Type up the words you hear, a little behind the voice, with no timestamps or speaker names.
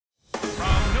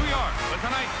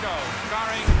Tonight Show,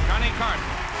 starring Johnny Carson.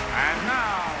 And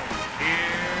now,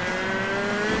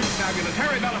 here's fabulous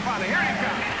Harry Belafonte. Here he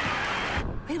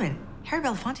comes. Wait a minute. Harry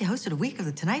Belafonte hosted a week of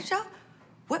The Tonight Show?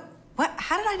 What?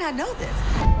 How did I not know this?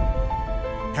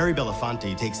 Harry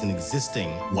Belafonte takes an existing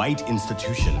white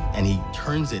institution and he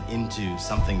turns it into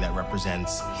something that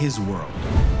represents his world.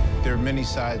 There are many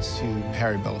sides to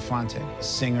Harry Belafonte.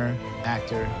 Singer,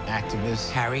 actor, activist.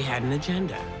 Harry had an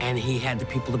agenda, and he had the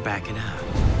people to back it up.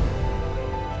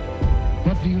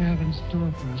 What do you have in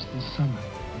store for us this summer?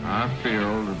 I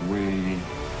feel that we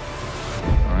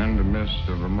are in the midst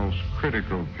of a most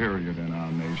critical period in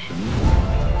our nation.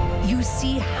 You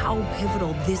see how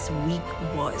pivotal this week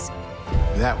was.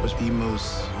 That was the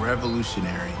most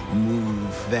revolutionary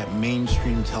move that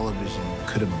mainstream television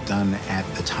could have done at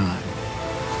the time.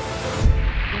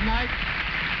 Good night.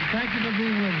 Thank you for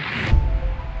being with us.